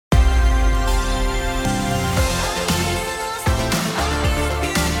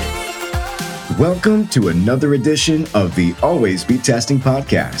Welcome to another edition of the Always Be Testing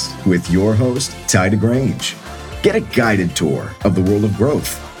podcast with your host, Tye DeGrange. Get a guided tour of the world of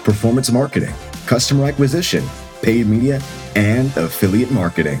growth, performance marketing, customer acquisition, paid media, and affiliate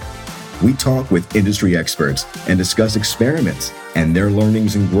marketing. We talk with industry experts and discuss experiments and their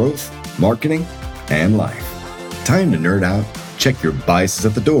learnings in growth, marketing, and life. Time to nerd out, check your biases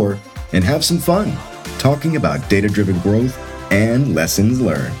at the door, and have some fun talking about data-driven growth and lessons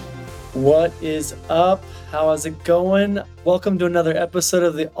learned. What is up? How is it going? Welcome to another episode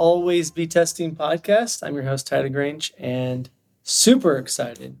of the Always Be Testing podcast. I'm your host, Tye DeGrange, and super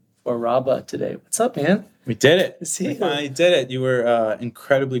excited for Rabah today. What's up, man? We did it. We finally did it. You were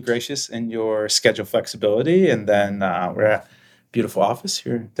incredibly gracious in your schedule flexibility, and then we're at a beautiful office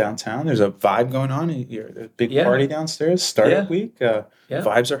here downtown. There's a vibe going on. There's a big party downstairs. Startup week.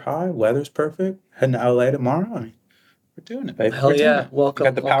 Vibes are high. Weather's perfect. Heading to LA tomorrow. I mean, we're doing it, baby. Hell yeah. Welcome.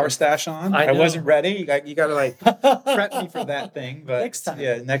 Got the power stash on. I wasn't ready. You got to like prep me for that thing. But next time.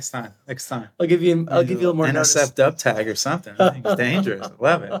 Yeah, next time. I'll give you a little more NSF notice. dub tag or something. I think it's dangerous. I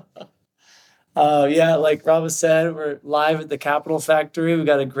love it. Like Rabah said, we're live at the Capital Factory. We've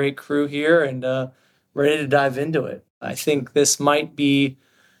got a great crew here and ready to dive into it. I think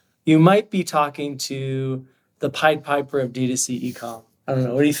you might be talking to the Pied Piper of DTC EComm. I don't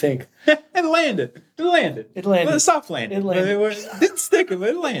know. What do you think? It landed. Well, soft landed. It landed. It didn't stick, but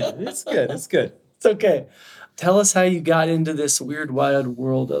it landed. It's good. It's okay. Tell us how you got into this weird, wild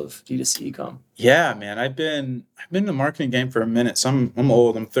world of D2C EComm. Yeah, man. I've been in the marketing game for a minute. So I'm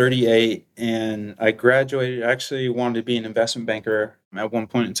old. I'm 38, and I graduated. I actually wanted to be an investment banker at one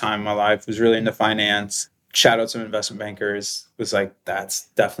point in time in my life. Was really into finance. Shadowed some investment bankers. Was like, that's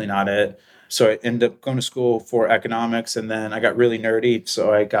definitely not it. So I ended up going to school for economics, and then I got really nerdy.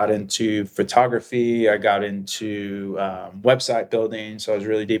 So I got into photography. I got into website building. So I was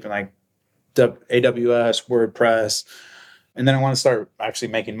really deep in like AWS, WordPress. And then I want to start actually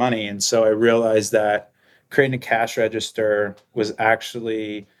making money. And so I realized that creating a cash register was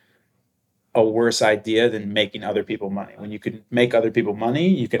actually a worse idea than making other people money. When you could make other people money,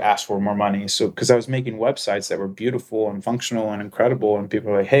 you could ask for more money. So, because I was making websites that were beautiful and functional and incredible, and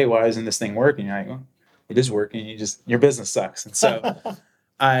people were like, "Hey, why isn't this thing working?" You're like, "Well, it is working. Your business sucks." And so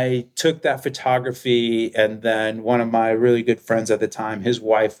I took that photography, and then one of my really good friends at the time, his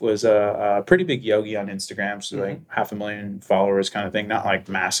wife was a pretty big yogi on Instagram, so like 500,000 followers kind of thing, not like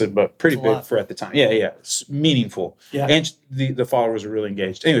massive, but pretty big for at the time. Yeah, it's meaningful. Yeah, and the followers were really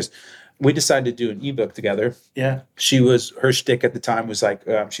engaged. Anyways. We decided to do an ebook together. Yeah. Her shtick at the time was like,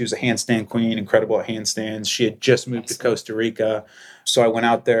 she was a handstand queen, incredible at handstands. She had just moved to Costa Rica. So I went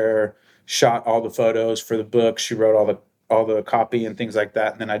out there, shot all the photos for the book. She wrote all the copy and things like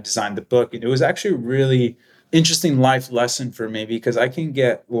that. And then I designed the book. And it was actually a really interesting life lesson for me, because I can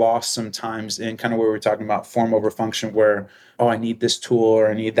get lost sometimes in kind of where we're talking about form over function, where, I need this tool or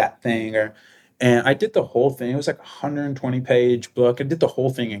I need that thing. And I did the whole thing. It was like a 120-page book. I did the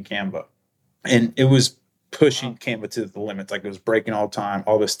whole thing in Canva. And it was pushing Canva to the limits. Like, it was breaking all the time,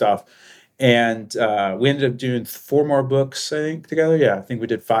 all this stuff. And we ended up doing 4 more books, I think, together. Yeah, I think we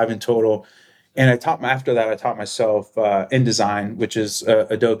did 5 in total. And after that, I taught myself InDesign, which is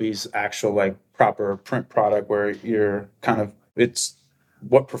Adobe's actual like proper print product, where it's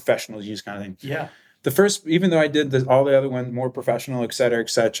what professionals use kind of thing. Yeah. The first, even though I did all the other ones more professional, et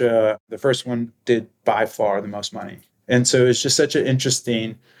cetera, the first one did by far the most money. And so it's just such an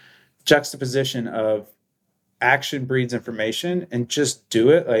interesting juxtaposition of action breeds information, and just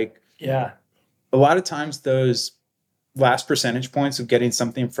do it. Like, yeah, a lot of times those last percentage points of getting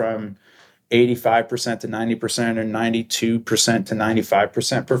something from 85% to 90% or 92% to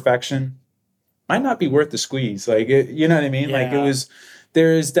 95% perfection might not be worth the squeeze. Like, you know what I mean? Yeah. Like,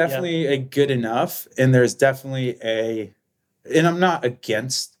 there is definitely a good enough, and there's definitely and I'm not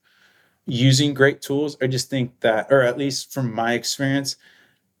against using great tools. I just think that, or at least from my experience,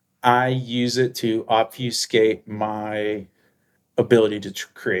 I use it to obfuscate my ability to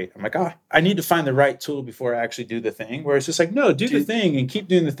create. I'm like, I need to find the right tool before I actually do the thing. Where it's just like, no, do the thing and keep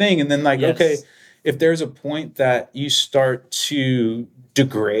doing the thing. And then okay, if there's a point that you start to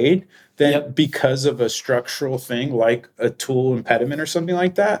degrade, then because of a structural thing like a tool impediment or something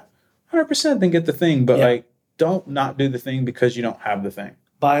like that, 100% then get the thing. But don't not do the thing because you don't have the thing.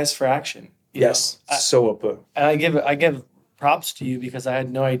 Bias for action. Yes, so well put. And I give props to you, because I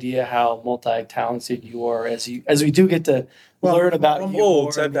had no idea how multi-talented you are, as we do get to learn about I'm you.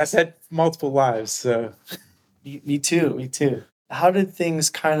 Old. I've had multiple lives. So. Me too. How did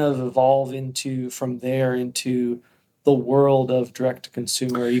things kind of evolve from there into the world of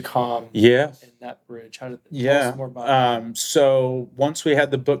direct-to-consumer EComm? Yeah. And that bridge. Tell us more about that? So once we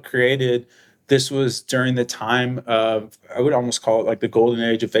had the book created, this was during the time of, I would almost call it like the golden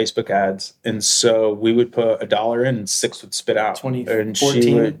age of Facebook ads. And so we would put $1 in and 6 would spit out.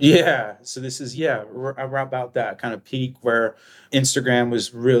 2014. Yeah. So this is, around about that kind of peak where Instagram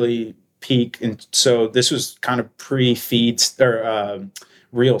was really peak. And so this was kind of pre-feed or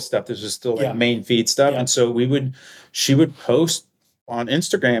real stuff. This was still like main feed stuff. And so she would post on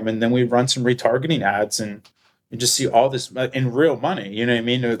Instagram, and then we'd run some retargeting ads and just see all this in real money. You know what I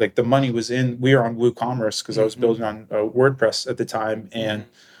mean? Like the money was we were on WooCommerce because I was building on WordPress at the time. And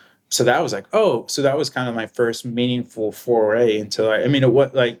so that was like, so that was kind of my first meaningful foray into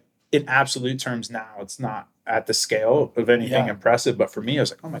in absolute terms now, it's not at the scale of anything impressive. But for me, I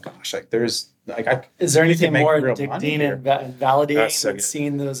was like, oh my gosh, like there's like, is there anything more addicting and validating than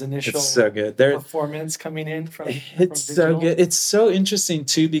seeing those initial performance coming in from so good. It's so interesting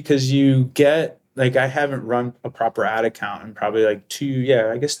too, because you get, like, I haven't run a proper ad account in probably like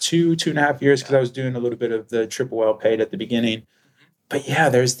 2.5 years, because I was doing a little bit of the triple L paid at the beginning. But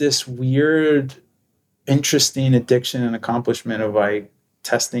there's this weird, interesting addiction and accomplishment of like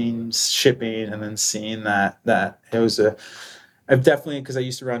testing, shipping, and then seeing that it was I've definitely, because I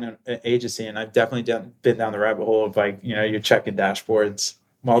used to run an agency, and I've definitely been down the rabbit hole of like, you're checking dashboards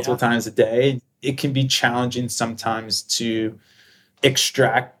multiple times a day. It can be challenging sometimes to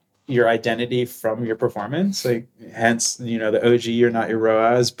extract your identity from your performance, like hence the OG, you're not your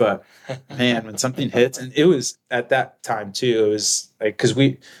ROAS. But man, when something hits, and it was at that time too, it was like, because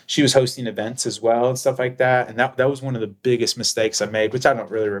she was hosting events as well and stuff like that, and that was one of the biggest mistakes I made, which I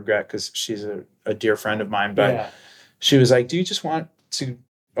don't really regret, because she's a dear friend of mine. But she was like, do you just want to,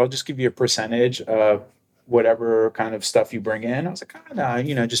 I'll just give you a percentage of whatever kind of stuff you bring in. I was like,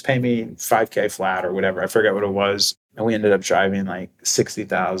 no, just pay me $5,000 flat or whatever. I forget what it was. And we ended up driving like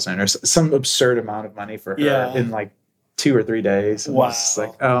 60,000 or some absurd amount of money for her in like 2 or 3 days. And wow. It was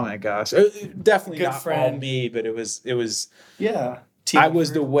like, oh my gosh. Definitely good not friend. All me, but it was I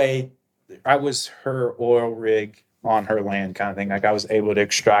was her oil rig on her land kind of thing. Like I was able to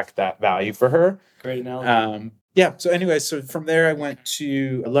extract that value for her. Great analogy. So anyway, so from there I went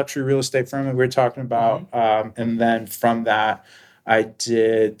to a luxury real estate firm that we were talking about. And then from that, I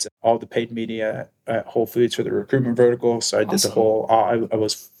did all the paid media at Whole Foods for the recruitment vertical. So I did the whole, I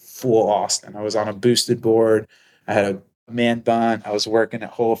was full Austin. I was on a boosted board. I had a man bun. I was working at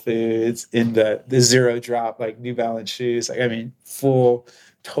Whole Foods in the zero drop, like New Balance shoes. Like, I mean, full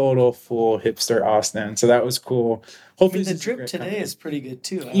hipster Austin. So that was cool. Whole Foods, the drip today is pretty good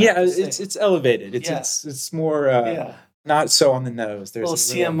too. It's elevated. It's more not so on the nose. There's a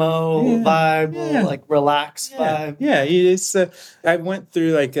little CMO vibe, little like relaxed vibe. It's I went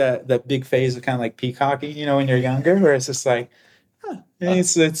through like that big phase of kind of like peacocking, when you're younger, where it's just like,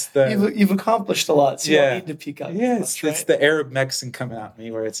 it's the you've accomplished a lot, so you don't need to peacock. It's the Arab Mexican coming at me,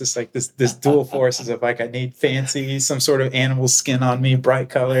 where it's just like this dual forces of like, I need fancy, some sort of animal skin on me, bright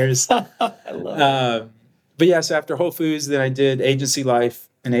colors. I love it. But so after Whole Foods, then I did agency life,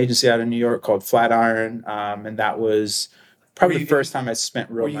 an agency out of New York called Flatiron, and that was probably the first time I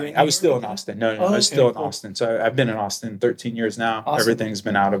spent real money. I was still in Austin. No, I was still in Austin. So I've been in Austin 13 years now. Awesome. Everything's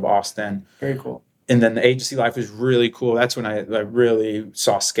been out of Austin. Very cool. And then the agency life was really cool. That's when I really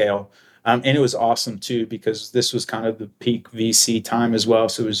saw scale. And it was awesome too, because this was kind of the peak VC time as well.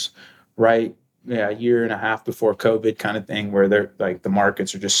 So it was right, a year and a half before COVID kind of thing, where they're like, the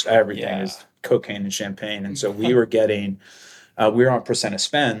markets are just, everything is cocaine and champagne. And so we were getting, we were on percent of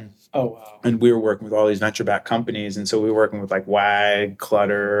spend. Oh, wow. And we were working with all these venture-backed companies. And so we were working with like WAG,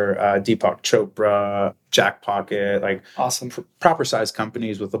 Clutter, Deepak Chopra, Jack Pocket, like awesome proper sized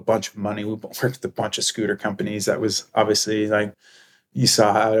companies with a bunch of money. We worked with a bunch of scooter companies. That was obviously like, you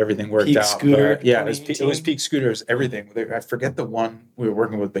saw how everything worked peak out. Scooter, it was peak scooters, everything. I forget the one we were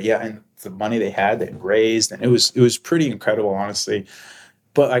working with, but and the money they had raised, and it was pretty incredible, honestly.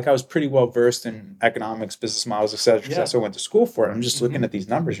 But like, I was pretty well versed in economics, business models, et cetera, because that's what I went to school for. I'm just looking at these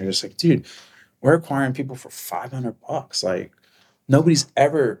numbers, and you're just like, dude, we're acquiring people for $500. Like, nobody's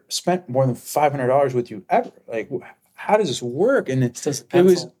ever spent more than $500 with you ever. Like, how does this work? And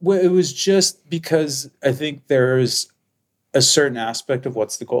it was just because I think there's a certain aspect of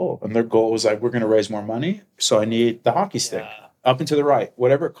what's the goal, and their goal was like, we're going to raise more money, so I need the hockey stick up and to the right,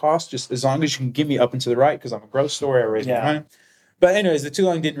 whatever it costs, just as long as you can give me up and to the right, because I'm a growth story, I raise more money. But anyways, the too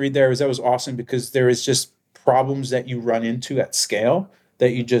long didn't read that was awesome, because there is just problems that you run into at scale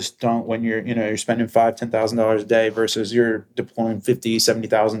that you just don't when you're spending $5,000-$10,000 a day versus you're deploying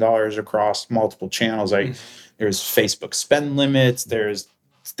 $50,000-$70,000 across multiple channels. Like there's Facebook spend limits, there's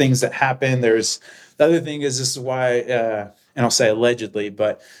things that happen. There's the other thing is, this is why, and I'll say allegedly,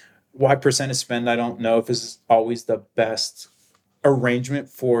 but why percent of spend I don't know if is always the best arrangement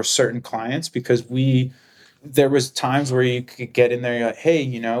for certain clients, because there was times where you could get in there, you're like, hey,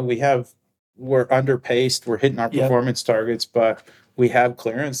 we're underpaced, we're hitting our performance targets, but we have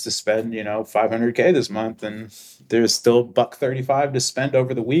clearance to spend, $500K this month, and there's still $135 to spend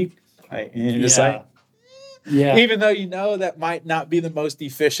over the week. Right? And you're just like, even though that might not be the most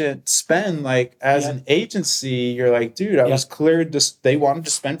efficient spend, like as an agency, you're like, dude, I was cleared they wanted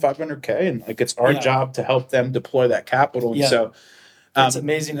to spend $500K, and like it's our job to help them deploy that capital. And so it's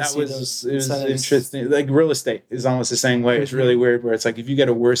amazing to see it those was incentives. interesting. Like real estate is almost the same way. It's really weird where it's like, if you get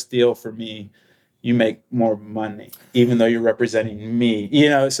a worse deal for me, you make more money, even though you're representing me,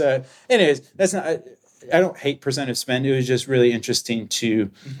 So anyways, I don't hate percent of spend. It was just really interesting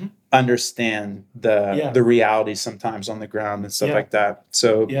to understand the realities sometimes on the ground and stuff like that.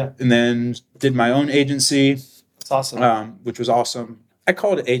 So, and then did my own agency. That's awesome. Which was awesome. I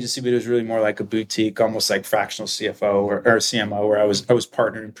called it agency, but it was really more like a boutique, almost like fractional CFO or CMO, where I was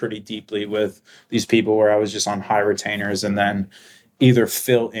partnering pretty deeply with these people, where I was just on high retainers, and then either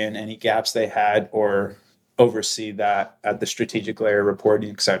fill in any gaps they had or oversee that at the strategic layer,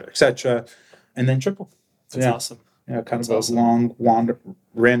 reporting, et cetera, and then triple. That's awesome. Kind of a long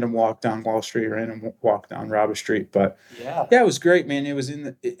random walk down Wall Street, random walk down Rabah Street. But it was great, man. It was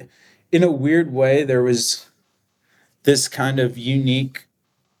in a weird way, there was this kind of unique,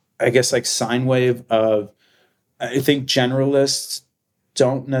 I guess, like sine wave of, I think generalists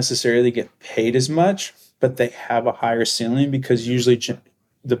don't necessarily get paid as much, but they have a higher ceiling, because usually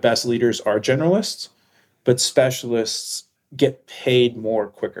the best leaders are generalists, but specialists get paid more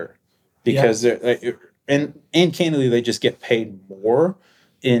quicker, because they're and candidly, they just get paid more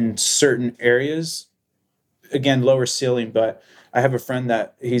in certain areas. Again, lower ceiling, but I have a friend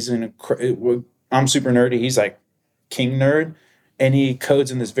that I'm super nerdy. He's like king nerd, and he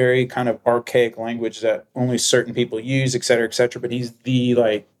codes in this very kind of archaic language that only certain people use, et cetera, but he's the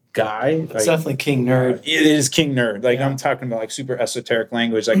like guy. It's definitely king nerd. It is king nerd. Like I'm talking about like super esoteric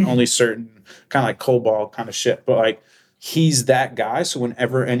language, like only certain kind of like COBOL kind of shit. But like he's that guy. So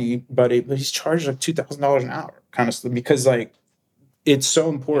whenever but he's charged like $2,000 an hour kind of stuff, because like it's so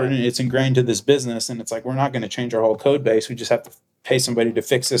important. It's ingrained to this business, and it's like, we're not going to change our whole code base. We just have to pay somebody to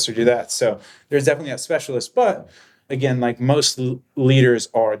fix this or do that. So there's definitely that specialist, but again, like most leaders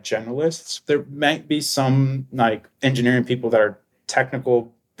are generalists. There might be some like engineering people that are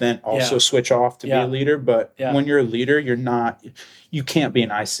technical, then also switch off to be a leader. But when you're a leader, you can't be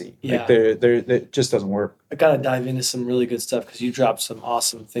an IC. Like it just doesn't work. I got to dive into some really good stuff, because you dropped some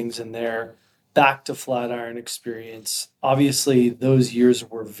awesome things in there. Back to Flatiron experience. Obviously, those years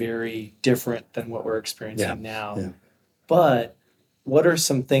were very different than what we're experiencing now. Yeah. But what are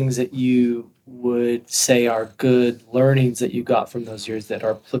some things that you would say are good learnings that you got from those years that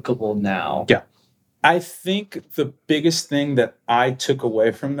are applicable now? Yeah. I think the biggest thing that I took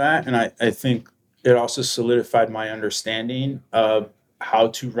away from that, and I think it also solidified my understanding of how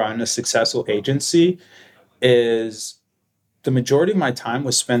to run a successful agency, is the majority of my time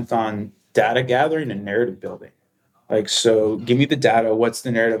was spent on data gathering and narrative building. Like, so give me the data. What's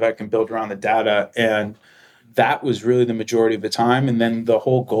the narrative I can build around the data? And that was really the majority of the time. And then the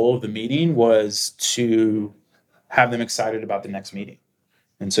whole goal of the meeting was to have them excited about the next meeting.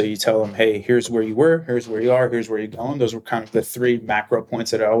 And so you tell them, hey, here's where you were, here's where you are, here's where you're going. Those were kind of the three macro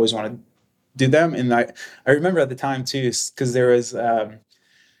points that I always wanted to do them. And I remember at the time too, because there was,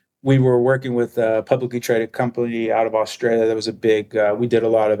 we were working with a publicly traded company out of Australia that was a big, we did a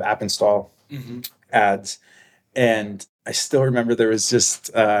lot of app install ads. And I still remember there was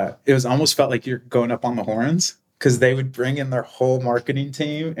just, it was almost felt like you're going up on the horns, because they would bring in their whole marketing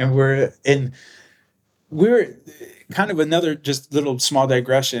team, and we're kind of another just little small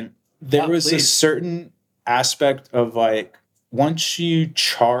digression. There was a certain aspect of like, once you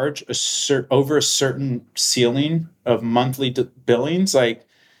charge over a certain ceiling of monthly billings, like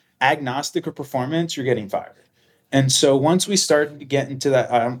agnostic of performance, you're getting fired. And so once we started to get into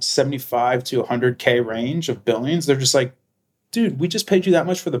that 75 to 100K range of billings, they're just like, dude, we just paid you that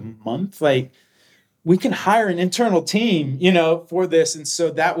much for the month. Like, we can hire an internal team, for this. And so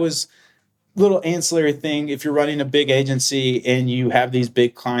that was a little ancillary thing. If you're running a big agency and you have these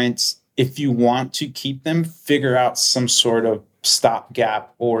big clients, if you want to keep them, figure out some sort of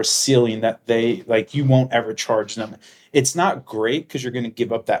stopgap or ceiling that you won't ever charge them. It's not great because you're going to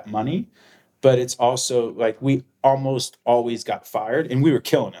give up that money, but it's also like, we almost always got fired and we were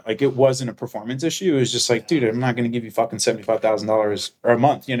killing it. Like, it wasn't a performance issue. It was just like, dude, I'm not going to give you fucking $75,000 or a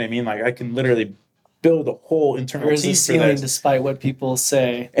month. You know what I mean? Like, I can literally build a whole internal team. There is team a ceiling despite what people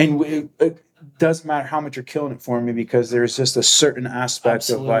say. And it doesn't matter how much you're killing it for me, because there's just a certain aspect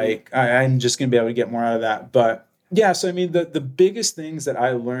of like, I'm just going to be able to get more out of that. But Yeah. So, I mean, the biggest things that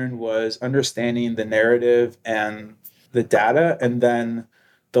I learned was understanding the narrative and the data. And then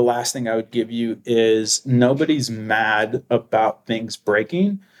the last thing I would give you is nobody's mad about things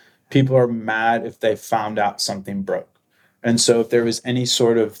breaking. People are mad if they found out something broke. And so if there was any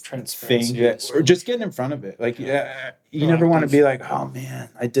sort of thing that, or just getting in front of it, like, you never want to be like, oh man,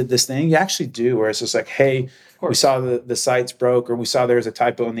 I did this thing. You actually do, where it's just like, hey, we saw the sites broke, or we saw there was a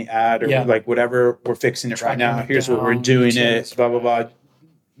typo in the ad, or like whatever, we're fixing it right now. Here's what we're doing it, blah, blah, blah.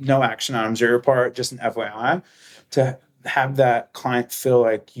 No action items on your part, just an FYI to have that client feel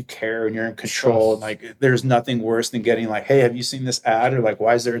like you care and you're in control. Like there's nothing worse than getting like, hey, have you seen this ad? Or like,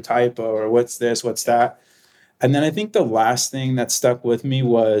 why is there a typo? Or what's this? What's that? And then I think the last thing that stuck with me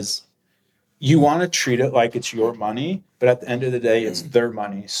was you want to treat it like it's your money, but at the end of the day, it's their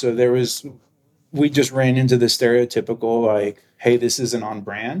money. So we just ran into the stereotypical like, hey, this isn't on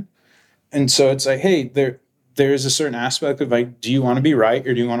brand. And so it's like, hey, there's a certain aspect of like, do you want to be right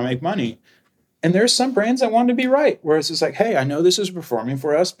or do you want to make money? And there's some brands that want to be right, where it's just like, hey, I know this is performing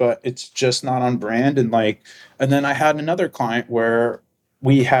for us, but it's just not on brand. And then I had another client where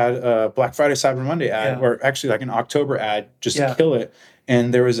we had a Black Friday, Cyber Monday ad, or actually like an October ad, just to kill it.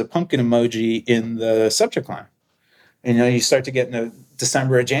 And there was a pumpkin emoji in the subject line. And, you start to get into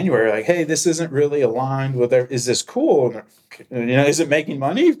December or January, like, hey, this isn't really aligned with is this cool? Is it making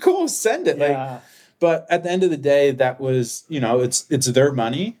money? Cool, send it. But at the end of the day, that was, it's their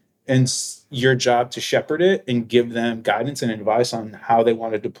money. And it's your job to shepherd it and give them guidance and advice on how they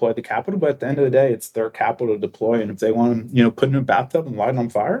want to deploy the capital. But at the end of the day, it's their capital to deploy. And if they want to, put it in a bathtub and light it on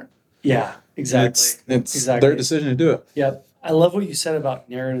fire, exactly. It's their decision to do it. Yep. I love what you said about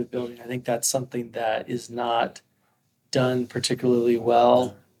narrative building. I think that's something that is not done particularly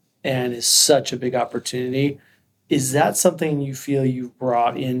well and is such a big opportunity. Is that something you feel you've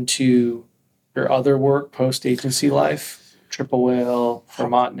brought into your other work post-agency life? Triple Whale,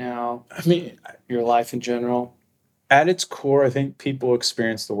 FERMÁT now, I mean, your life in general? At its core, I think people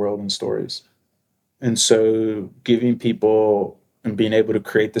experience the world in stories. And so giving people and being able to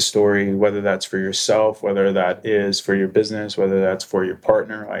create the story, whether that's for yourself, whether that is for your business, whether that's for your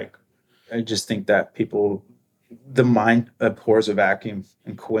partner, like I just think that the mind abhors a vacuum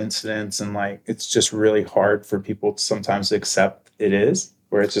and coincidence. And like, it's just really hard for people sometimes to accept it is,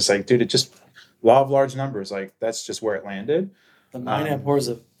 where it's just like, dude, it just law of large numbers, like that's just where it landed. The mind abhors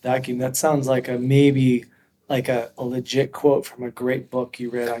a vacuum. That sounds like maybe like a legit quote from a great book you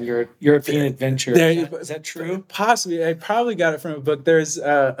read on your European adventure. Is that true? Possibly. I probably got it from a book. There's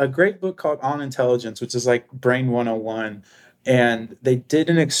a great book called On Intelligence, which is like Brain 101. And they did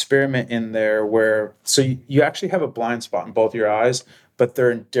an experiment in there where, so you actually have a blind spot in both your eyes, but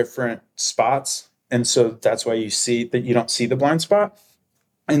they're in different spots. And so that's why you don't see the blind spot.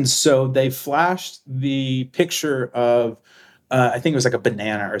 And so they flashed the picture of, I think it was like a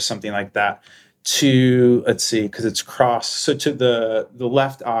banana or something like that, to, let's see, because it's crossed. So to the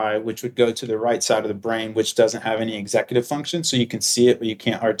left eye, which would go to the right side of the brain, which doesn't have any executive function. So you can see it, but you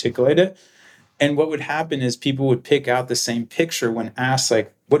can't articulate it. And what would happen is people would pick out the same picture when asked,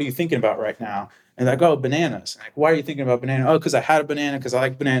 like, what are you thinking about right now? And like, oh, bananas. Like, why are you thinking about banana? Oh, because I had a banana, because I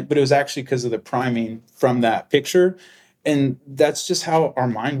like banana. But it was actually because of the priming from that picture. And that's just how our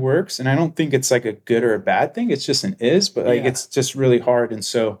mind works. And I don't think it's like a good or a bad thing. It's just an is, but like it's just really hard. And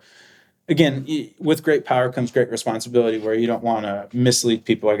so, again, with great power comes great responsibility, where you don't want to mislead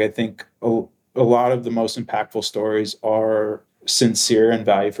people. Like I think a lot of the most impactful stories are sincere and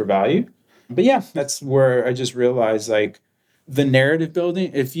value for value. But yeah, that's where I just realized like the narrative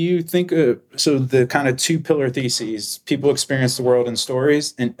building, if you think so the kind of 2-pillar theses, people experience the world in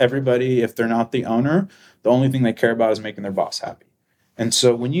stories, and everybody, if they're not the owner, the only thing they care about is making their boss happy. And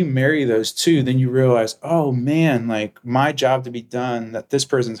so when you marry those two, then you realize, oh man, like my job to be done, that this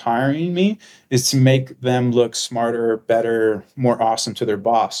person's hiring me, is to make them look smarter, better, more awesome to their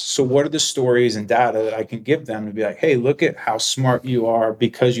boss. So what are the stories and data that I can give them to be like, hey, look at how smart you are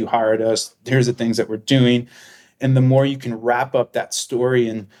because you hired us. Here's the things that we're doing. And the more you can wrap up that story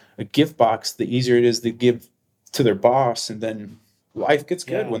in a gift box, the easier it is to give to their boss. And then life gets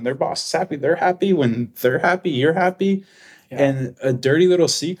good. When their boss is happy, they're happy. When they're happy, you're happy. Yeah. And a dirty little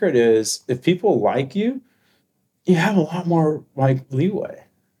secret is, if people like you, you have a lot more like leeway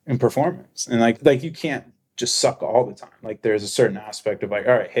in performance. And like you can't just suck all the time. Like there's a certain aspect of like,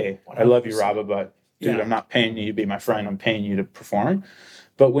 all right, hey, 100%. I love you, Rabah, but dude, I'm not paying you to be my friend. I'm paying you to perform.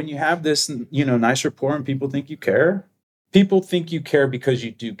 But when you have this, nice rapport and people think you care because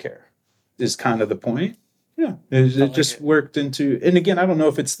you do care, is kind of the point. Yeah. It just worked into, and again, I don't know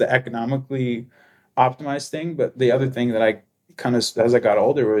if it's the economically optimized thing, but the other thing that I kind of, as I got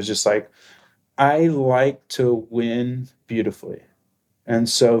older, was just like, I like to win beautifully. And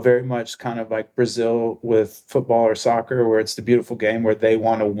so very much kind of like Brazil with football or soccer, where it's the beautiful game where they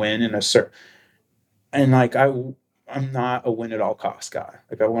want to win in a certain, and like I'm not a win at all cost guy.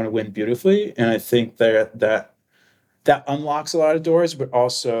 Like I want to win beautifully. And I think that unlocks a lot of doors, but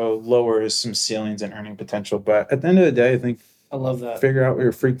also lowers some ceilings and earning potential. But at the end of the day, I think I love that. Figure out what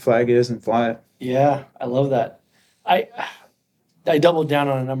your freak flag is and fly it. Yeah, I love that. I I double down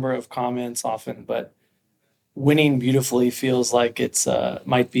on a number of comments often, but winning beautifully feels like it's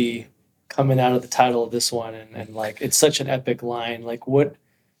might be coming out of the title of this one, and like it's such an epic line. Like, what,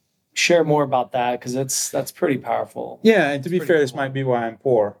 share more about that, because that's pretty powerful. Yeah, and to be fair, cool. this might be why I'm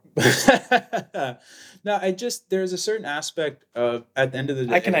poor. No, there's a certain aspect of, at the end of the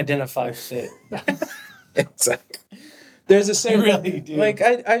day, I can identify with it. exactly. There's a certain, really do. Like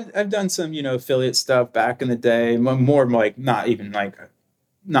I've done some affiliate stuff back in the day, more like not even like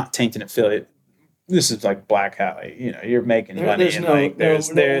not tainting affiliate. This is like black hat, like, you're making money, and like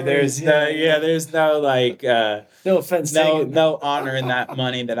there's no like no offense, no honor in that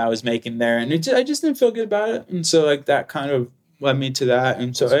money that I was making there, and I just didn't feel good about it, and so like that kind of led me to that,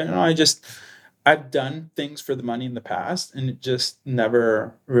 and so I've done things for the money in the past, and it just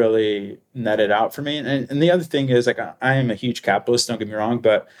never really netted out for me. And the other thing is, like, I am a huge capitalist, don't get me wrong,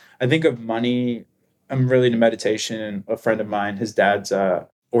 but I think of money, I'm really into meditation. And a friend of mine, his dad's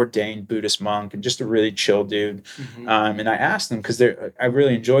ordained Buddhist monk and just a really chill dude. Mm-hmm. And I asked him, because I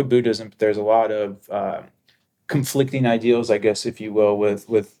really enjoy Buddhism, but there's a lot of conflicting ideals, I guess, if you will,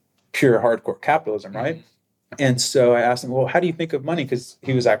 with pure hardcore capitalism, right? Mm-hmm. And so I asked him, well, how do you think of money? Because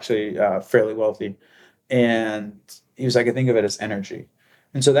he was actually fairly wealthy. And he was like, I think of it as energy.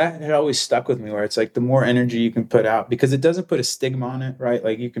 And so that had always stuck with me, where it's like the more energy you can put out, because it doesn't put a stigma on it, right?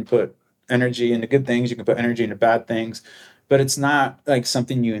 Like you can put energy into good things, you can put energy into bad things, but it's not like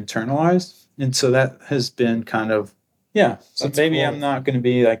something you internalize. And so that has been kind of, so that's maybe cool. I'm not going to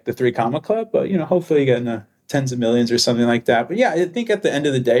be like the 3 comma club, but hopefully get in the tens of millions or something like that. But yeah, I think at the end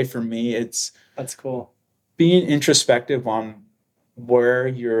of the day, for me, that's cool. Being introspective on where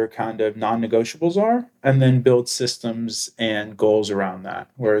your kind of non-negotiables are, and then build systems and goals around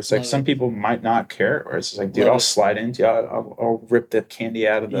that. Where it's like some people might not care, or it's like, dude, I'll slide into, I'll rip the candy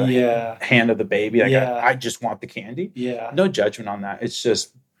out of the hand of the baby. Like I just want the candy. Yeah. No judgment on that. It's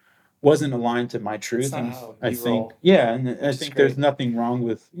just wasn't aligned to my truth. And I think, and I think there's nothing wrong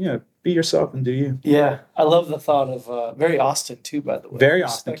with, be yourself and do you. Yeah. I love the thought of very Austin too, by the way. Very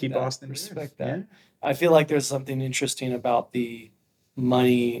Austin. Keep Austin. Respect that. Yeah. I feel like there's something interesting about the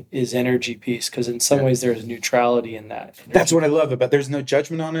money is energy piece, because in some ways there's neutrality in that. That's what I love about. There's no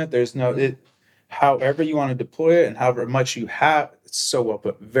judgment on it. There's no however you want to deploy it and however much you have. It's so well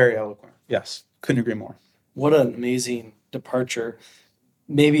put. Very eloquent. Yes, couldn't agree more. What an amazing departure.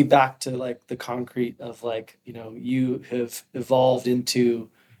 Maybe back to like the concrete of like, you have evolved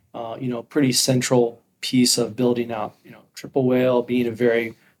into pretty central piece of building out Triple Whale, being a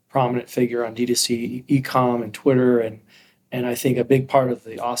very prominent figure on DTC, EComm, and Twitter, and I think a big part of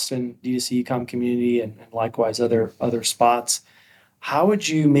the Austin DTC EComm community, and likewise other spots. How would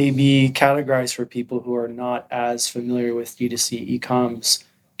you maybe categorize for people who are not as familiar with DTC EComm's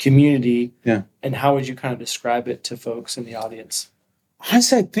community? Yeah. And how would you kind of describe it to folks in the audience?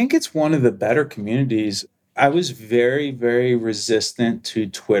 Honestly, I think it's one of the better communities. I was very, very resistant to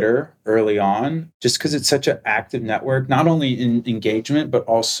Twitter early on, just because it's such an active network, not only in engagement, but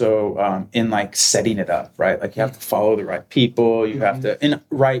also in like setting it up, right? Like you have to follow the right people. You have to, and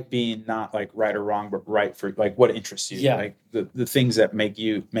right being not like right or wrong, but right for like what interests you, like the things that make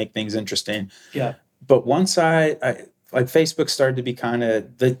things interesting. Yeah. But once I like Facebook started to be kind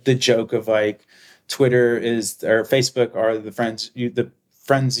of the joke of like Twitter or Facebook are the friends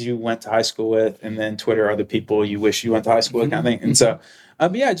you went to high school with, and then Twitter are the people you wish you went to high school with, kind of thing. And so, I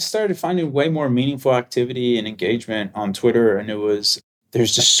just started finding way more meaningful activity and engagement on Twitter. And there's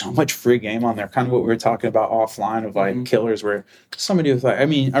just so much free game on there, kind of what we were talking about offline of like killers, where somebody was like,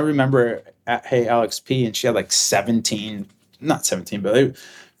 I remember at Hey Alex P, and she had like 50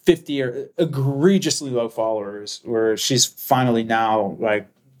 or egregiously low followers, where she's finally now like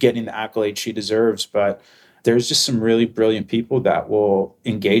getting the accolade she deserves. But there's just some really brilliant people that will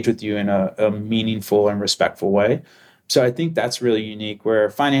engage with you in a meaningful and respectful way. So I think that's really unique,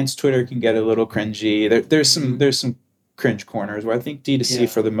 where finance Twitter can get a little cringy. There's some cringe corners, where I think D2C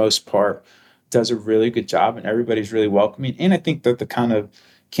for the most part does a really good job, and everybody's really welcoming. And I think that the kind of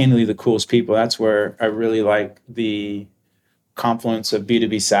candidly the coolest people, that's where I really like the confluence of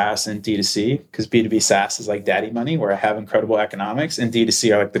B2B SaaS and D2C, because B2B SaaS is like daddy money, where I have incredible economics, and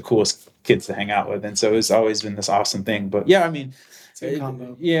D2C are like the coolest kids to hang out with. And so it's always been this awesome thing. But Good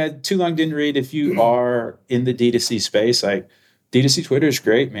combo. Yeah, too long didn't read. If you are in the D2C space, like D2C Twitter is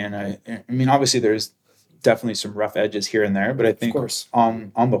great, man. I mean, obviously there's definitely some rough edges here and there, but I think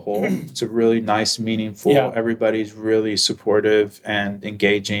on the whole, it's a really nice, meaningful. Yeah. Everybody's really supportive and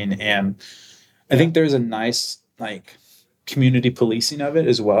engaging, and I think there's a nice like community policing of it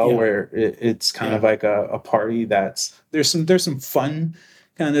as well, where it's kind of like a party that's there's some fun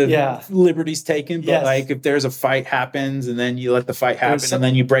kind of liberties taken, but like if there's a fight happens and then you let the fight happen and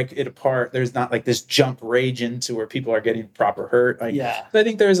then you break it apart, there's not like this jump rage into where people are getting proper hurt. Like, but I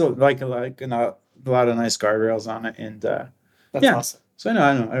think there's a lot of nice guardrails on it, and that's awesome. So I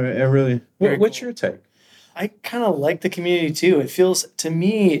know. I really. What's your take? I kind of like the community too. It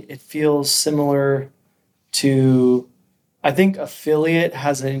feels similar to. I think affiliate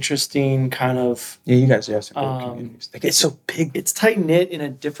has an interesting kind of... Yeah, you guys have some good communities. They get so big. It's tight-knit in a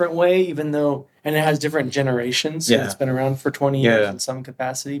different way, even though... And it has different generations. So it's been around for 20 years in some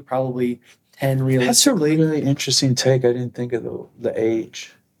capacity, probably 10 realistically. That's a really interesting take. I didn't think of the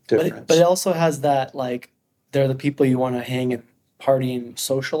age difference. But it also has that, like, they're the people you want to hang and party and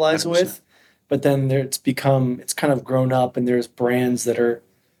socialize 100%. with. But then it's kind of grown up, and there's brands that are...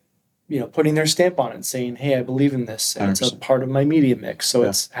 putting their stamp on it and saying, hey, I believe in this. And 100%. It's a part of my media mix. So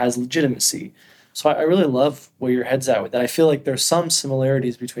it has legitimacy. So I really love where your head's at with that. I feel like there's some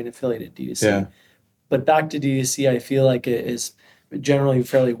similarities between affiliate and D2C. Yeah. But back to D2C, I feel like it is generally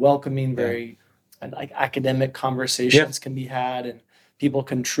fairly welcoming, very like academic conversations can be had, and people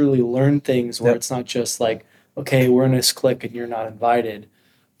can truly learn things where it's not just like, okay, we're in this clique and you're not invited.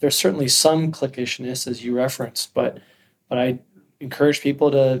 There's certainly some cliquishness, as you referenced, but I encourage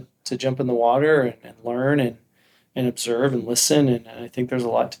people to jump in the water and learn and observe and listen, and I think there's a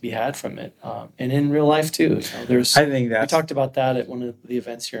lot to be had from it, and in real life too. We talked about that at one of the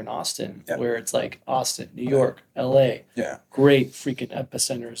events here in Austin, where it's like Austin, New York, LA, great freaking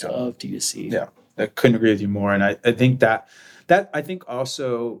epicenters of D2C. Yeah, I couldn't agree with you more, and I think that I think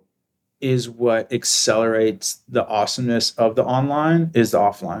also is what accelerates the awesomeness of the online is the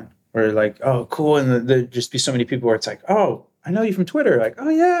offline, where like, oh cool, and there just be so many people where it's like, oh, I know you from Twitter. Like, oh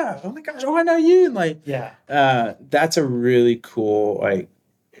yeah, oh my gosh, oh I know you. And like, that's a really cool. Like,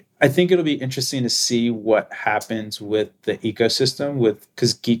 I think it'll be interesting to see what happens with the ecosystem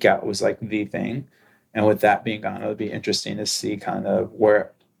because Geek Out was like the thing, and with that being gone, it'll be interesting to see kind of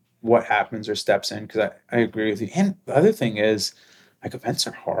what happens or steps in. Because I agree with you. And the other thing is, like, events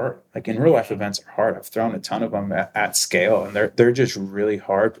are hard. Like in real life, events are hard. I've thrown a ton of them at scale, and they're just really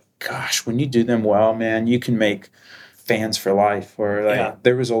hard. But gosh, when you do them well, man, you can make fans for life. Or like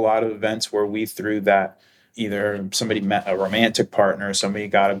there was a lot of events where we threw that either somebody met a romantic partner, somebody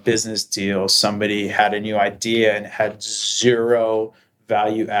got a business deal, somebody had a new idea and had zero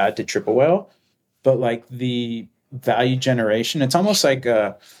value add to Triple Whale, but like the value generation, it's almost like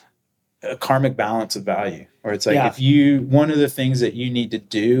a karmic balance of value, where it's like if you, one of the things that you need to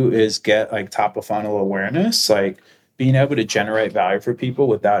do is get like top of funnel awareness, like being able to generate value for people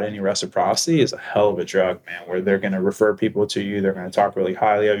without any reciprocity is a hell of a drug, man, where they're going to refer people to you. They're going to talk really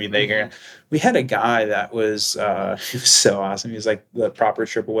highly of you. We had a guy that was, he was so awesome. He was like the proper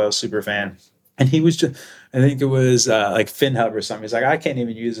Triple Whale super fan. And he was just, I think it was like FinHub or something. He's like, I can't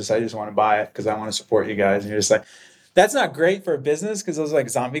even use this. I just want to buy it because I want to support you guys. And you're just like, that's not great for a business because those are like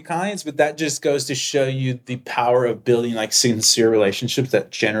zombie clients, but that just goes to show you the power of building like sincere relationships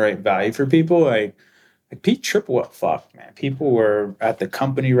that generate value for people. Like Pete Triple Whale, fuck, man. People were at the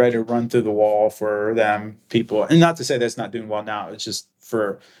company ready to run through the wall for them. People, and not to say that's not doing well now. It's just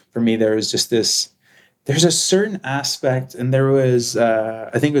for me, there was just this, there's a certain aspect, and there was, I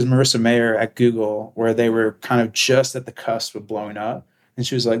think it was Marissa Mayer at Google, where they were kind of just at the cusp of blowing up. And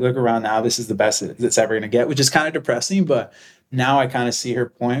she was like, look around now, this is the best that's ever going to get, which is kind of depressing. But now I kind of see her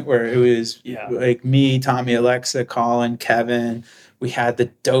point where it was like me, Tommy, Alexa, Colin, Kevin. We had the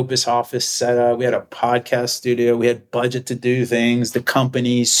dopest office set up. We had a podcast studio. We had budget to do things. The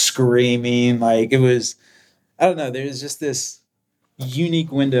company screaming. Like it was, I don't know. There's just this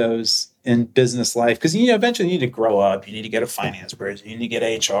unique windows in business life. Because, you know, eventually you need to grow up. You need to get a finance person. You need to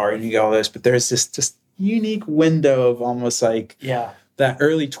get HR. You need to get all this. But there's this just unique window of almost like that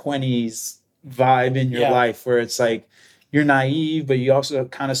early 20s vibe in your life where it's like, you're naive, but you also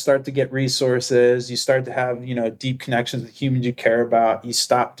kind of start to get resources. You start to have, you know, deep connections with humans you care about. You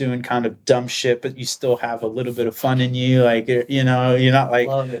stop doing kind of dumb shit, but you still have a little bit of fun in you. Like, you know, you're not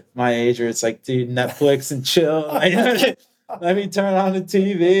like my age where it's like, dude, Netflix and chill. Let me turn on the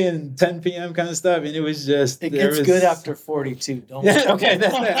TV and 10 p.m. kind of stuff. And it was just... It gets good after 42. Don't okay,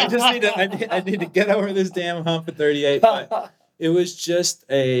 that's it. I just need to get over this damn hump at 38. But it was just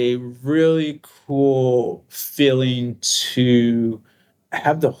a really cool feeling to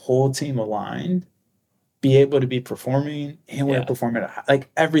have the whole team aligned, be able to be performing, and we're performing like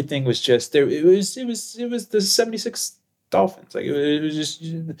everything was just there. It was the 76 Dolphins. Like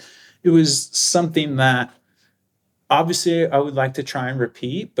it was something that obviously I would like to try and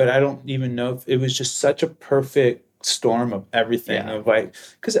repeat, but I don't even know if it was just such a perfect storm of everything of like,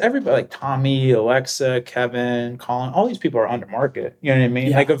 because everybody like Tommy, Alexa, Kevin, Colin, all these people are under market. You know what I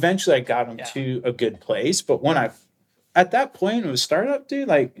mean? Like eventually I got them to a good place, but when at that point it was startup, dude,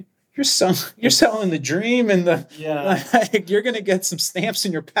 like you're selling the dream and like you're gonna get some stamps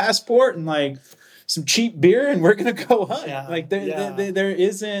in your passport and like some cheap beer and we're gonna go hunt. Like there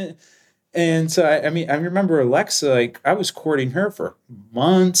isn't. And so I mean I remember Alexa, like I was courting her for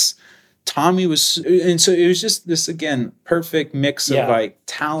months. Tommy was, and so it was just this again perfect mix of like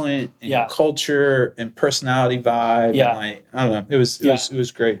talent and culture and personality vibe. And like I don't know, it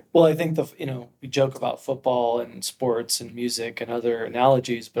was great. Well, I think we joke about football and sports and music and other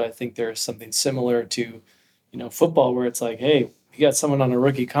analogies, but I think there's something similar to, football where it's like, hey, you got someone on a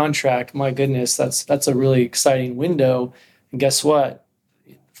rookie contract. My goodness, that's a really exciting window. And guess what?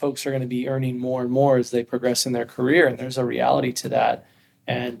 Folks are going to be earning more and more as they progress in their career, and there's a reality to that.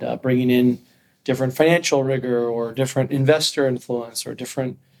 And bringing in different financial rigor or different investor influence or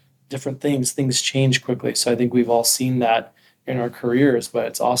different things change quickly. So I think we've all seen that in our careers, but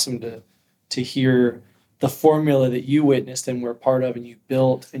it's awesome to hear the formula that you witnessed and were part of, and you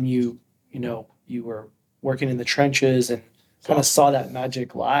built, and you were working in the trenches and kind of saw that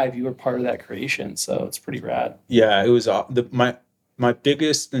magic live. You were part of that creation, so it's pretty rad. Yeah, it was my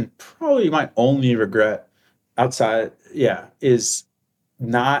biggest and probably my only regret outside, is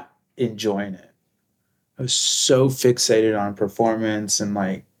not enjoying it. I was so fixated on performance and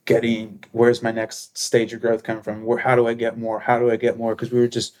like getting, where's my next stage of growth coming from? How do I get more? How do I get more? Because we were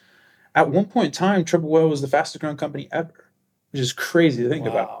just, at one point in time, Triple Whale was the fastest growing company ever, which is crazy to think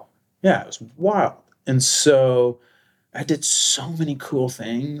about. Yeah, it was wild. And so I did so many cool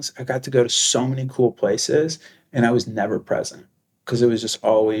things. I got to go to so many cool places, and I was never present because it was just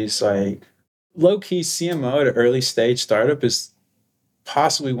always like low-key CMO at an early stage startup is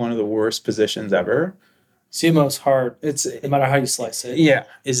possibly one of the worst positions ever. CMO's hard. It's no matter how you slice it. Yeah,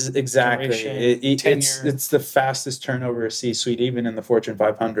 is exactly. It's the fastest turnover of C-suite, even in the Fortune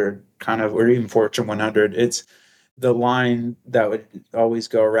 500 kind of, or even Fortune 100. It's the line that would always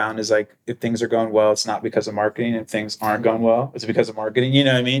go around is like, if things are going well, it's not because of marketing. If things aren't going well, it's because of marketing. You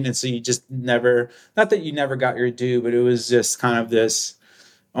know what I mean? And so you just never, not that you never got your due, but it was just kind of this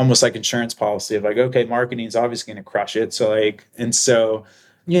almost like insurance policy of like, okay, marketing is obviously going to crush it. So like, and so,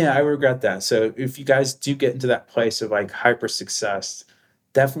 yeah, I regret that. So if you guys do get into that place of like hyper success,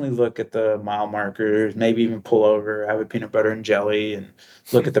 definitely look at the mile markers, maybe even pull over, have a peanut butter and jelly and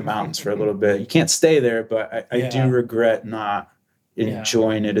look at the mountains for a little bit. You can't stay there, but I do regret not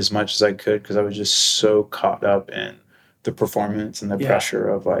enjoying it as much as I could because I was just so caught up in the performance and the pressure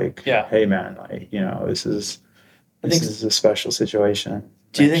of like, hey man, like, this is a special situation.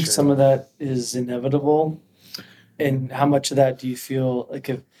 Do you think some of that is inevitable? And how much of that do you feel like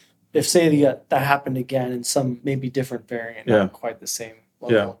if say that happened again in some maybe different variant, not quite the same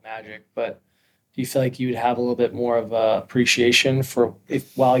level of magic, but do you feel like you would have a little bit more of a appreciation for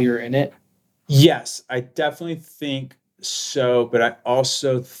while you're in it? Yes, I definitely think so, but I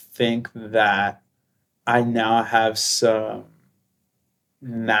also think that I now have some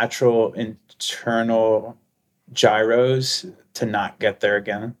natural internal gyros to not get there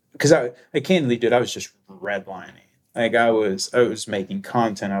again. Because I candidly, dude, I was just redlining. Like I was making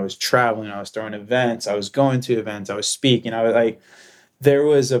content, I was traveling, I was throwing events, I was going to events, I was speaking. I was like, there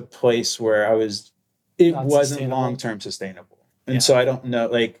was a place where it wasn't long-term sustainable. And so I don't know,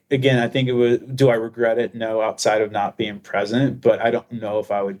 like, again, I think do I regret it? No, outside of not being present, but I don't know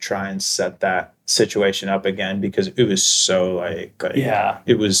if I would try and set that situation up again because it was so like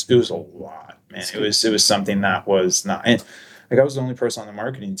it was a lot, man. It was something that was not, and like I was the only person on the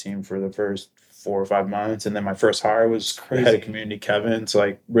marketing team for the first 4 or 5 months. And then my first hire was head of community, Kevin. So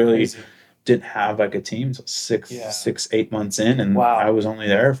like really didn't have like a team until 6-8 months in. And I was only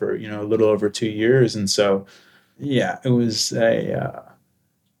there for, a little over 2 years. And so, it was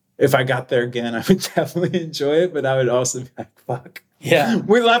if I got there again, I would definitely enjoy it, but I would also be like, fuck. Yeah.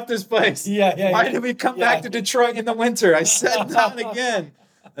 We left this place. Why did we come back to Detroit in the winter? I said not again.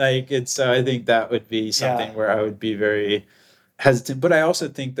 Like so I think that would be something where I would be very hesitant. But I also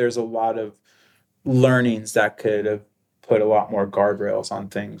think there's a lot of learnings that could have put a lot more guardrails on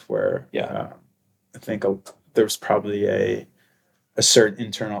things where I think there was probably a certain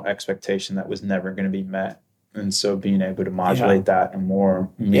internal expectation that was never going to be met. And so being able to modulate that in a more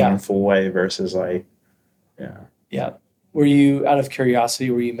meaningful way versus like, Were you, out of curiosity,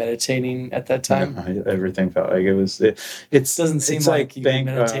 were you meditating at that time? No, everything felt like it was. It doesn't seem it's like you bank.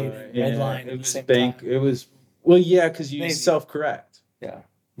 meditate and Yeah, redline at it the was same bank. time. It was well, yeah, because you Amazing. self-correct. Yeah.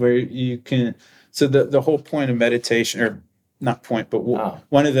 Where you can. So the whole point of meditation, or not point, but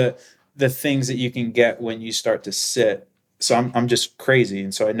one of the things that you can get when you start to sit. So I'm just crazy,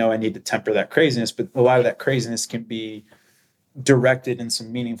 and so I know I need to temper that craziness, but a lot of that craziness can be directed in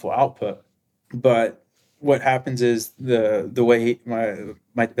some meaningful output. But what happens is the way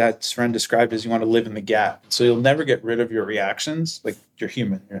my dad's friend described is you want to live in the gap. So you'll never get rid of your reactions, like you're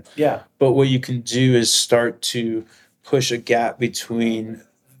human. Yeah. But what you can do is start to push a gap between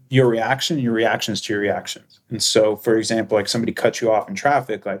your reaction and your reactions to your reactions. And so, for example, like somebody cuts you off in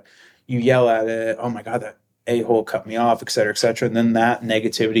traffic, like you yell at it, oh my God, that a-hole cut me off, et cetera, et cetera. And then that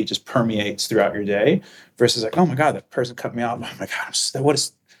negativity just permeates throughout your day versus like, oh my God, that person cut me off. Oh my God,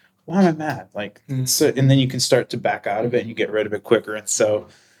 why am I mad? Like, so, and then you can start to back out of it and you get rid of it quicker. And so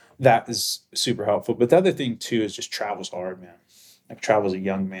that is super helpful. But the other thing too is just travel's hard, man. Like travel's a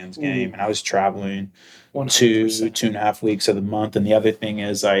young man's game. And I was traveling 100%. 2.5 weeks of the month. And the other thing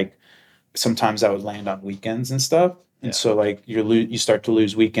is like, sometimes I would land on weekends and stuff. And so like you start to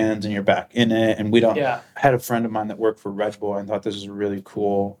lose weekends and you're back in it. And I had a friend of mine that worked for Red Bull and thought this was a really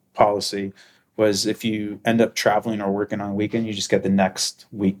cool policy, was if you end up traveling or working on a weekend, you just get the next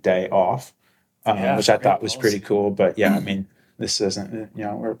weekday off, which I thought was pretty cool. But yeah, I mean, this isn't,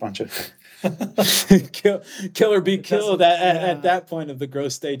 we're a bunch of kill or be killed at that point of the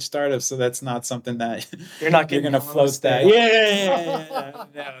growth stage startup. So that's not something that you're going to float that. Yeah. No,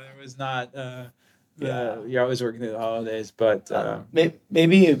 there was not. You're always working through the holidays, but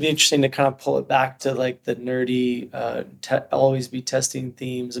maybe it'd be interesting to kind of pull it back to like the nerdy, always be testing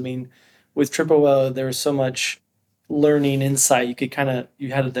themes. I mean, with Triple O, there was so much learning insight. You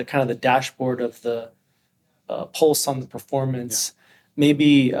had the dashboard of the pulse on the performance.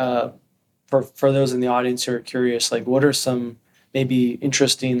 Maybe for those in the audience who are curious, like what are some maybe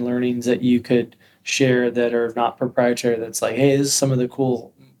interesting learnings that you could share that are not proprietary? That's like, hey, this is some of the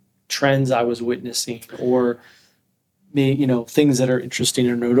cool trends I was witnessing, or things that are interesting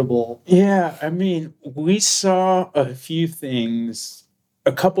or notable. Yeah, I mean, we saw a few things.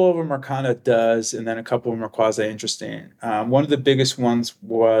 A couple of them are kind of does, and then a couple of them are quasi interesting. One of the biggest ones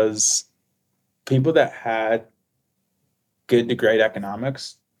was people that had good to great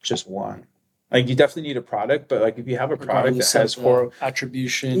economics just won. Like you definitely need a product, but like if you have a product that has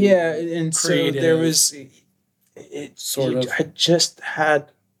attribution, and creative, so there was I just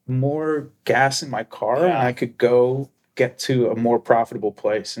had more gas in my car and I could go get to a more profitable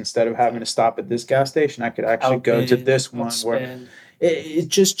place instead of having to stop at this gas station. I could actually go to this one where it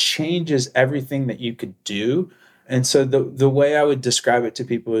just changes everything that you could do. And so the way I would describe it to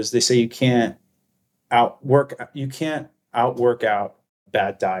people is they say you can't outwork out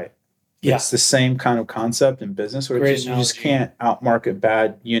bad diet. Yeah. It's the same kind of concept in business where you just can't outmarket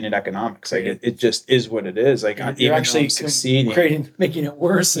bad unit economics. Like it just is what it is. Like you're actually succeeding, making it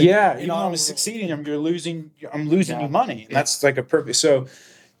worse. Even though I'm succeeding, I'm losing you money. And that's like a perfect. So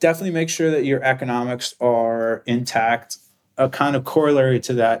definitely make sure that your economics are intact. A kind of corollary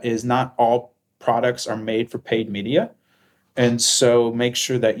to that is not all products are made for paid media. And so make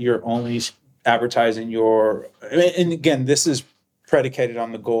sure that you're only advertising and again, this is predicated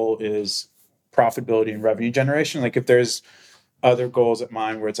on the goal is profitability and revenue generation. Like if there's other goals at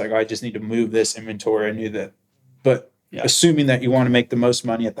mine where it's like, I just need to move this inventory, I knew that. But assuming that you want to make the most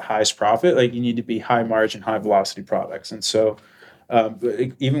money at the highest profit, like you need to be high margin, high velocity products. And so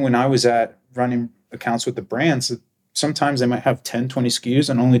even when I was at running accounts with the brands, sometimes they might have 10, 20 SKUs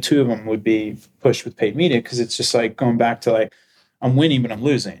and only 2 of them would be pushed with paid media because it's just like going back to like, I'm winning, but I'm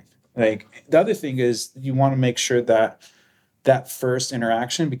losing. Like the other thing is you want to make sure that first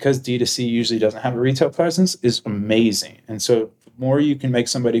interaction, because D2C usually doesn't have a retail presence, is amazing. And so the more you can make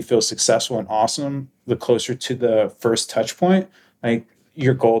somebody feel successful and awesome, the closer to the first touch point, like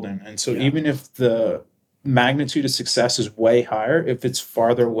you're golden. And so even if the magnitude of success is way higher, if it's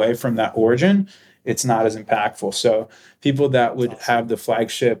farther away from that origin, it's not as impactful. So people that would have the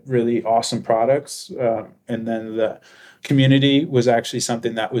flagship, really awesome products, and then the community was actually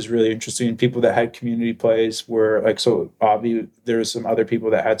something that was really interesting. People that had community plays were like, so Bobby, there's some other people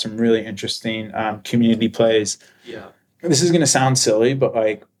that had some really interesting community plays. Yeah. This is going to sound silly, but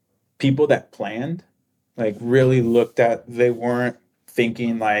like people that planned, like really looked at, they weren't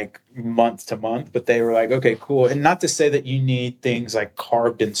thinking like month to month, but they were like, okay, cool. And not to say that you need things like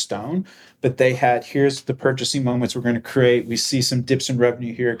carved in stone, but they had, here's the purchasing moments we're going to create. We see some dips in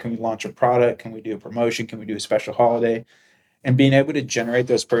revenue here. Can we launch a product? Can we do a promotion? Can we do a special holiday? And being able to generate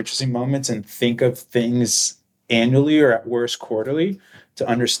those purchasing moments and think of things annually or at worst quarterly to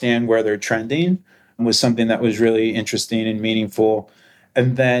understand where they're trending was something that was really interesting and meaningful.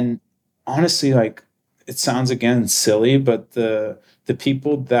 And then honestly, like, it sounds again silly, but the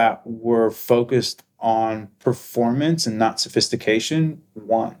people that were focused on performance and not sophistication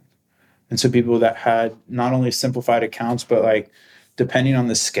won. And so people that had not only simplified accounts, but like depending on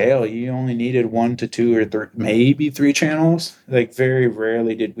the scale, you only needed 1 to 2 or 3, maybe 3 channels. Like very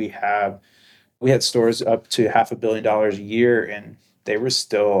rarely did we had stores up to $500 million a year, and they were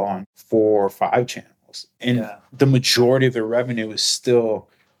still on 4 or 5 channels. And the majority of their revenue was still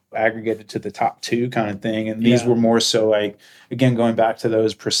aggregated to the top 2 kind of thing. And these were more so like, again, going back to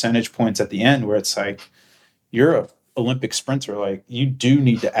those percentage points at the end where it's like, you're a Olympic sprinter, like you do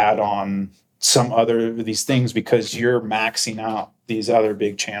need to add on some other of these things because you're maxing out these other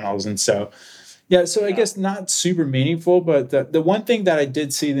big channels. And so I guess not super meaningful, but the one thing that I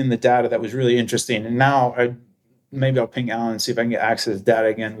did see in the data that was really interesting, and now maybe I'll ping Alan and see if I can get access to data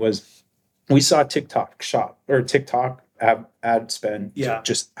again, was we saw TikTok ad spend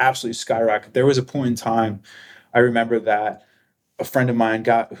just absolutely skyrocket. There was a point in time, I remember that a friend of mine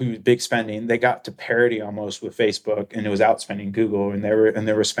who's big spending, they got to parity almost with Facebook, and it was outspending Google, and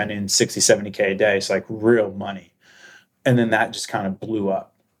they were spending 60, 70K a day. It's like real money. And then that just kind of blew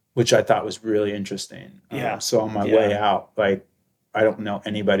up, which I thought was really interesting. So on my way out, like, I don't know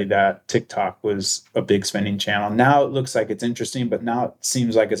anybody that TikTok was a big spending channel. Now it looks like it's interesting, but now it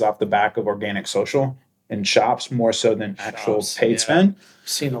seems like it's off the back of organic social and shops more so than actual paid spend. I've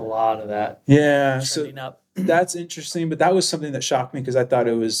seen a lot of that. Yeah. So that's interesting, but that was something that shocked me because I thought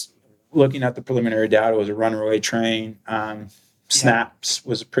it was, looking at the preliminary data, was a runaway train. Snaps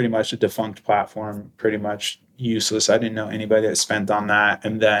was pretty much a defunct platform, pretty much useless. I didn't know anybody that spent on that.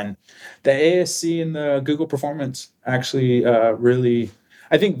 And then the ASC and the Google performance actually really,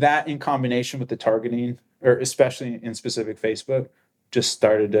 I think that in combination with the targeting, or especially in specific Facebook, they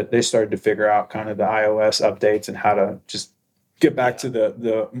started to figure out kind of the iOS updates and how to just get back to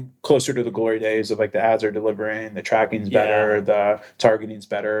the closer to the glory days of like the ads are delivering, the tracking's better, the targeting's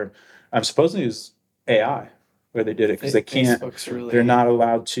better. Supposedly it was AI where they did it because they can't, they're not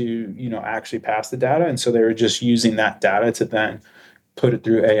allowed to, actually pass the data. And so they were just using that data to then put it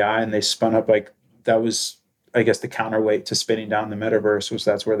through AI, and they spun up like, that was, I guess, the counterweight to spinning down the metaverse, was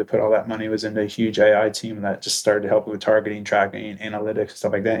that's where they put all that money, was into a huge AI team that just started to help with targeting, tracking, analytics,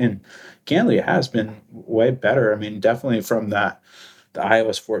 stuff like that. And candidly, it has been way better. I mean, definitely from the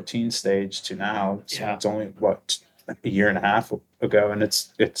iOS 14 stage to now, it's only a year and a half ago, and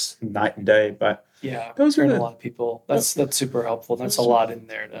it's night and day. But those are a lot of people. That's super helpful. That's a lot in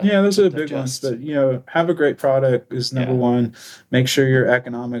there. Those are the big ones. But have a great product is number one. Make sure your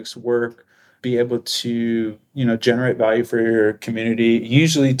economics work. Be able to generate value for your community.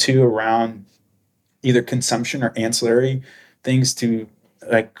 Usually too around either consumption or ancillary things to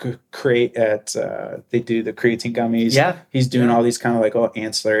like create at. They do the creatine gummies. He's doing all these kind of like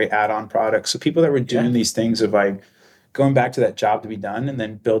ancillary add-on products. So people that were doing these things of like going back to that job to be done and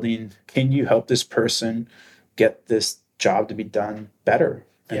then building, can you help this person get this job to be done better?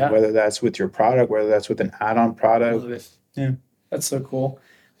 And whether that's with your product, whether that's with an add-on product. That's so cool.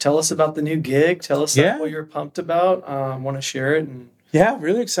 Tell us about the new gig. Tell us what you're pumped about. Want to share it?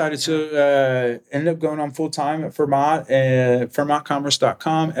 Really excited. So ended up going on full-time at FERMÁT,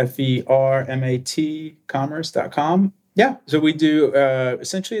 FERMÁTcommerce.com, FERMAT commerce.com. So we do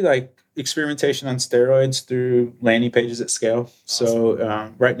essentially like experimentation on steroids through landing pages at scale. Awesome.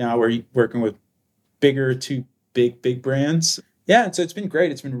 So right now we're working with two big brands. And so it's been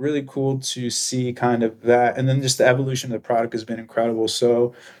great. It's been really cool to see kind of that. And then just the evolution of the product has been incredible.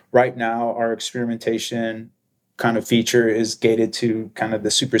 So right now our experimentation kind of feature is gated to kind of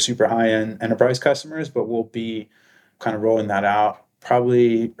the super, super high-end enterprise customers, but we'll be kind of rolling that out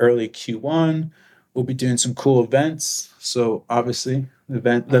probably early Q1. We'll be doing some cool events. So obviously the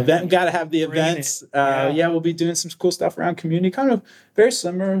event got to have the events. We'll be doing some cool stuff around community, kind of very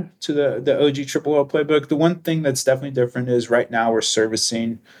similar to the OG Triple L playbook. The one thing that's definitely different is right now we're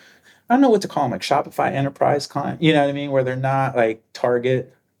servicing, I don't know what to call them, like Shopify enterprise client, you know what I mean? Where they're not like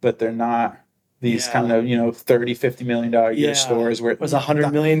Target, but they're not these kind of, $30-50 million a year stores where it was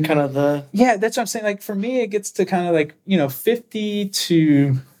 100 million kind of the. That's what I'm saying. Like for me, it gets to kind of like, 50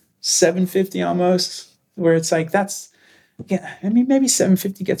 to 750 almost, where it's like, that's, maybe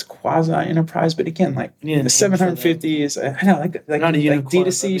 750 gets quasi enterprise, but again, like the 750 is, I know, like not a unicorn,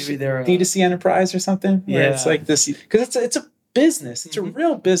 DTC enterprise or something. Where it's like this, because it's a business. It's a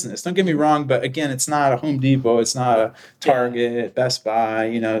real business. Don't get me wrong, but again, it's not a Home Depot. It's not a Target, Best Buy.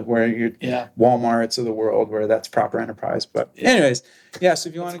 Where you're Walmarts of the world, where that's proper enterprise. But anyways, so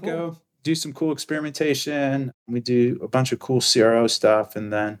if you want to go do some cool experimentation. We do a bunch of cool CRO stuff,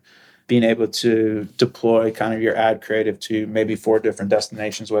 and then being able to deploy kind of your ad creative to maybe 4 different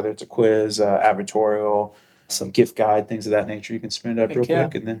destinations, whether it's a quiz, advertorial, some gift guide, things of that nature. You can spin it up real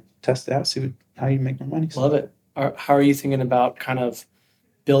quick and then test it out, see how you make more money. Love it. How are you thinking about kind of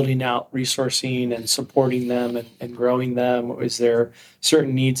building out resourcing and supporting them and growing them? Is there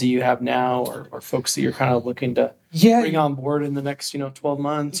certain needs that you have now or folks that you're kind of looking to bring on board in the next 12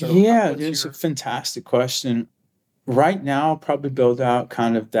 months? It's a fantastic question. Right now, I'll probably build out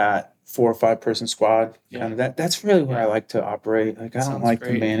kind of that 4 or 5 person squad. Kind of that's really where I like to operate. Like, I don't like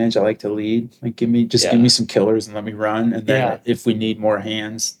to manage. I like to lead. Like, give me some killers and let me run. And then if we need more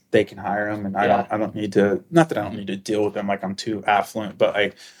hands, they can hire them. And I don't need to, not that I don't need to deal with them like I'm too affluent, but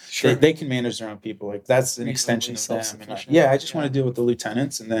like they can manage their own people. Like, that's an extension of them. And I just want to deal with the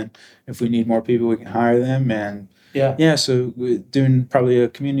lieutenants. And then if we need more people, we can hire them. And so we're doing probably a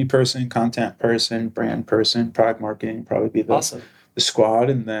community person, content person, brand person, product marketing, probably be the squad,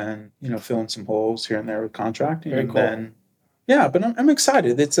 and then fill in some holes here and there with contracting. Very cool. Then but I'm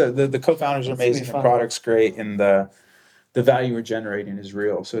excited. It's the co-founders are amazing, the product's great, and the value we're generating is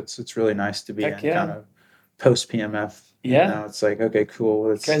real. So it's really nice to be kind of post PMF. Now it's like, okay, cool.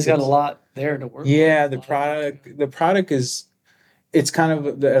 You guys got a lot there to work with. The product is, it's kind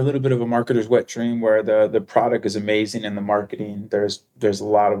of a little bit of a marketer's wet dream, where the product is amazing and the marketing, there's a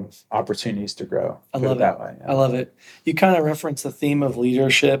lot of opportunities to grow. I love it. I love it. You kind of reference the theme of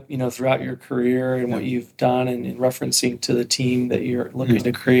leadership, throughout your career and what you've done, and in referencing to the team that you're looking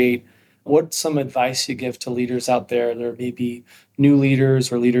to create. What's some advice you give to leaders out there? There may be new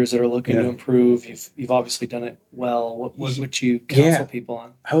leaders or leaders that are looking to improve. You've obviously done it well. What would you counsel people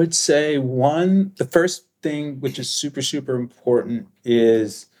on? I would say the first thing, which is super, super important,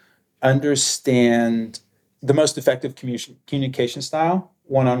 is understand the most effective communication style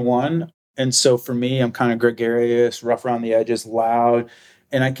one-on-one. And so for me, I'm kind of gregarious, rough around the edges, loud,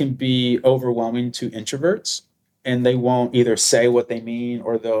 and I can be overwhelming to introverts, and they won't either say what they mean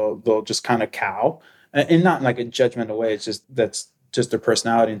or they'll just kind of cow, and not in like a judgmental way. It's just, that's just their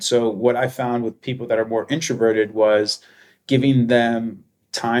personality. And so what I found with people that are more introverted was giving them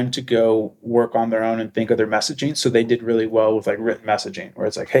time to go work on their own and think of their messaging. So they did really well with like written messaging, where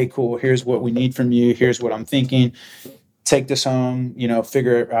it's like, hey, cool, here's what we need from you. Here's what I'm thinking. Take this home,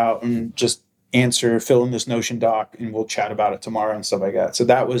 figure it out, and just fill in this Notion doc, and we'll chat about it tomorrow and stuff like that. So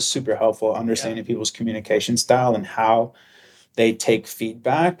that was super helpful, understanding people's communication style and how they take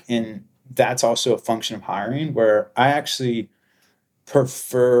feedback. And that's also a function of hiring, where I actually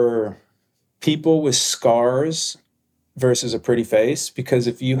prefer people with scars versus a pretty face, because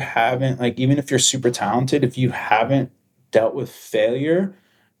if you haven't, like, even if you're super talented, if you haven't dealt with failure,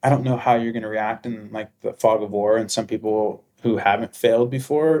 I don't know how you're going to react in like the fog of war. And some people who haven't failed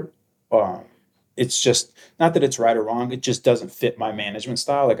before, it's just not that it's right or wrong. It just doesn't fit my management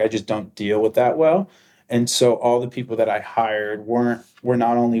style. Like, I just don't deal with that well. And so all the people that I hired were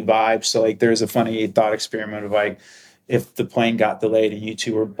not only vibes. So like, there's a funny thought experiment of like, if the plane got delayed and you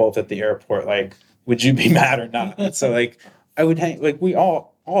two were both at the airport, like, would you be mad or not? And so like, I would hang, like, we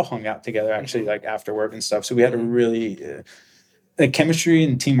all hung out together actually, like after work and stuff. So we had a really like, chemistry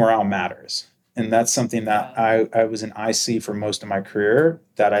and team morale matters. And that's something that I was an IC for most of my career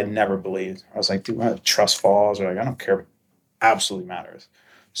that I never believed. I was like, dude, trust falls, or like, I don't care. It absolutely matters.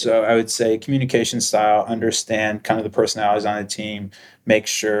 So I would say communication style, understand kind of the personalities on the team, make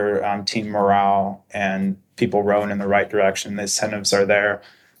sure team morale and people rowing in the right direction, the incentives are there.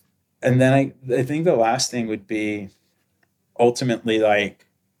 And then I think the last thing would be ultimately like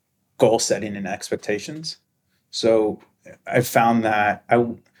goal setting and expectations. So I found that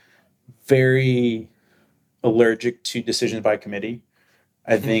I'm very allergic to decisions by committee.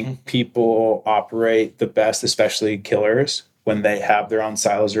 I think people operate the best, especially killers, when they have their own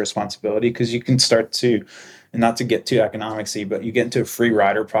silos of responsibility, because you can start to, and not to get too economicsy, but you get into a free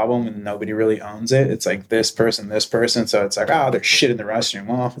rider problem and nobody really owns it. It's like this person. So it's like, there's shit in the restroom.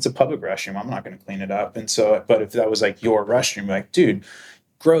 Well, if it's a public restroom, I'm not going to clean it up. And so, but if that was like your restroom, like, dude,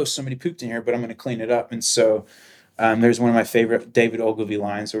 gross, somebody pooped in here, but I'm going to clean it up. And so there's one of my favorite David Ogilvy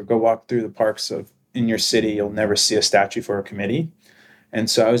lines, where go walk through the parks in your city, you'll never see a statue for a committee. And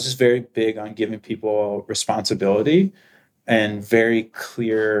so I was just very big on giving people responsibility and very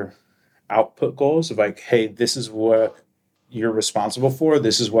clear output goals of like, hey, this is what you're responsible for.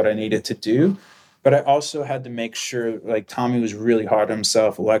 This is what I need it to do. But I also had to make sure, like, Tommy was really hard on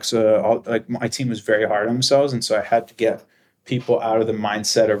himself. Alexa, like, my team was very hard on themselves. And so I had to get people out of the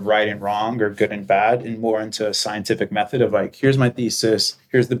mindset of right and wrong or good and bad, and more into a scientific method of like, here's my thesis,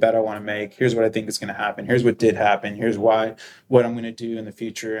 here's the bet I want to make, here's what I think is going to happen, here's what did happen, here's what I'm going to do in the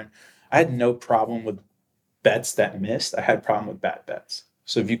future. And I had no problem with bets that missed. I had a problem with bad bets.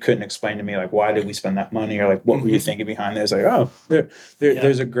 So if you couldn't explain to me, like, why did we spend that money, or like, what were you thinking behind this? Like, oh,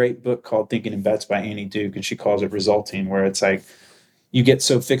 there's a great book called Thinking in Bets by Annie Duke, and she calls it resulting, where it's like you get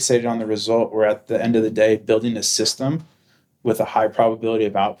so fixated on the result, where at the end of the day, building a system with a high probability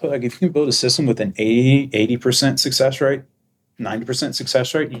of output, like if you can build a system with an 80% success rate, 90%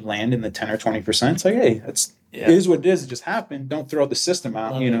 success rate, you land in the 10 or 20%. It's like, hey, it is what it is. It just happened. Don't throw the system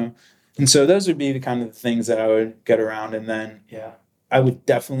out, Love you know? And so those would be the kind of things that I would get around. And then, I would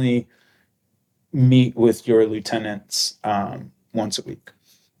definitely meet with your lieutenants once a week.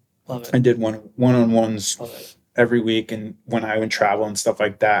 Love it. I did one-on-ones every week. And when I would travel and stuff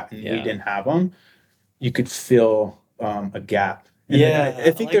like that, and we didn't have them, you could feel a gap. And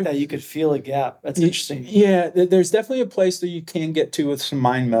I think like that you could feel a gap. That's interesting. Yeah, there's definitely a place that you can get to with some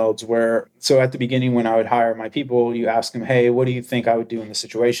mind melds where, so at the beginning when I would hire my people, you ask them, hey, what do you think I would do in this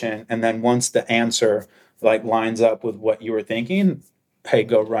situation? And then once the answer like lines up with what you were thinking, hey,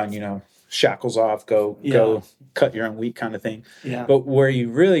 go run, you know, shackles off, go cut your own wheat kind of thing. Yeah. But where you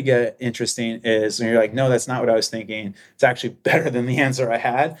really get interesting is when you're like, no, that's not what I was thinking. It's actually better than the answer I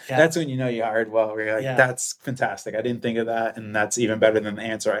had. Yeah. That's when you know you hired well, where you're like, that's fantastic. I didn't think of that. And that's even better than the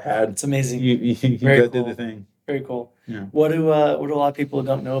answer I had. It's amazing. You Very go cool. do the thing. Very cool. Yeah. What do a lot of people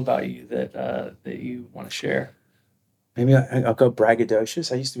don't know about you that you want to share? Maybe I'll go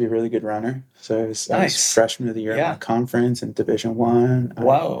braggadocious. I used to be a really good runner. So I was freshman of the year at my conference in Division I.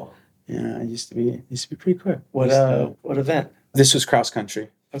 Wow. Yeah, I used to be pretty quick. What event? This was cross country.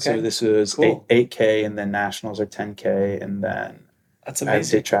 Okay. So this was cool. 8K, and then nationals are 10K, and then that's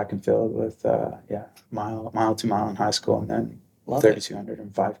amazing. I did track and field with mile 2 mile in high school, and then 3,200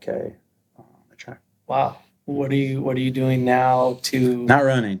 and 5K on the track. Wow. What are you doing now to not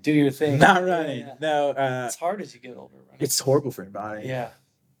running? Do your thing. Not running. Yeah. No. It's hard as you get older. Running. It's horrible for your body. Yeah.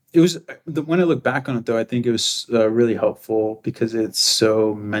 It was when I look back on it, though, I think it was really helpful because it's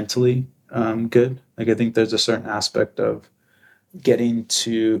so mentally good. Like I think there's a certain aspect of getting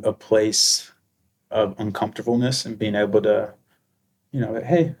to a place of uncomfortableness and being able to, you know,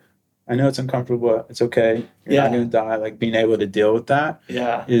 hey, I know it's uncomfortable, but it's okay. You're not going to die. Like being able to deal with that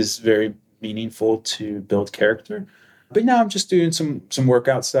is very meaningful to build character. But now I'm just doing some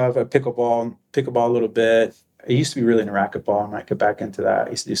workout stuff. I pickleball a little bit. I used to be really into racquetball. I might get back into that.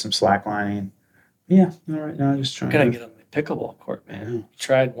 I used to do some slacklining. Yeah, right now I'm just trying to get on the pickleball court, man. Yeah.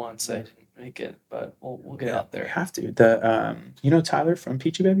 Tried once, I didn't make it, but we'll get out there. We have to. You know Tyler from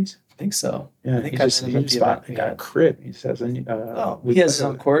Peachy Babies? I think so. Yeah, I think he got a crib. He says, he has his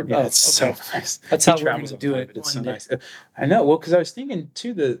own court. Yeah, it's so nice. That's how we're going to do it. It's so nice. I know. Well, because I was thinking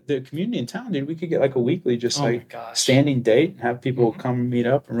too, the community in town, dude, we could get like a weekly, just standing date and have people come meet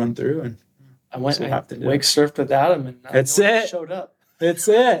up and run through. And I wake surfed with Adam, and that's it. Showed up. That's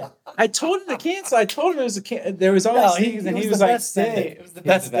it. I told him to cancel. I told him it was there was always he was the best day. It was the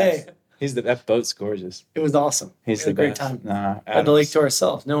best day. That boat's gorgeous. It was awesome. He's the great best. time. Had the lake to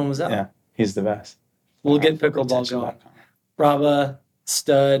ourselves. No one was out. Yeah, he's the best. We'll get pickleball going. Rabah,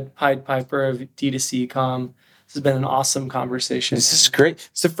 stud, Pied Piper of DTC EComm. This has been an awesome conversation. This is great.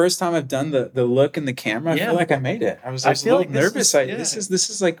 It's the first time I've done the look in the camera. I feel like I made it. I was a little nervous. This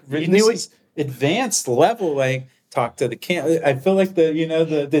is like advanced level. Like talk to the camera. I feel like the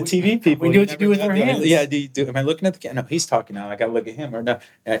TV people. We knew what to do with our hands. Yeah. Am I looking at the camera? No, he's talking now. I got to look at him. Or no,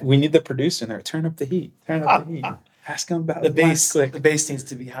 we need the producer in there. Turn up the heat. Ask him about the bass. The bass needs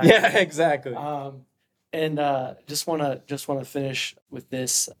to be high. Yeah, exactly. And just want to finish with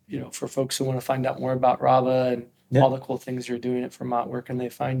this. You know, for folks who want to find out more about Rabah and all the cool things you're doing at FERMÁT, where can they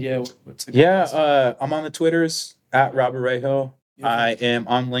find you? I'm on the Twitters at Rabah Rahil. I am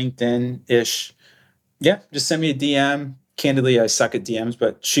on LinkedIn-ish. Yeah, just send me a DM. Candidly, I suck at DMs,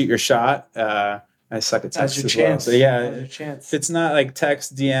 but shoot your shot. I suck at text as well. So if it's not like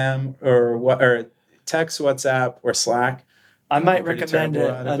text, DM, or text, WhatsApp, or Slack, I might recommend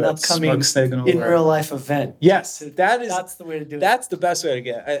an upcoming in real life event. Yes, that's the way to do it. That's the best way to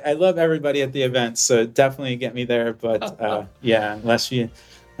get. I love everybody at the events, so definitely get me there. But unless you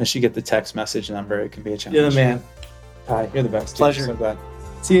get the text message number, it can be a challenge. You're the man. Hi, you're the best. Pleasure. So glad.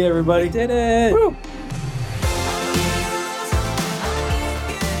 See you, everybody. We did it. Woo.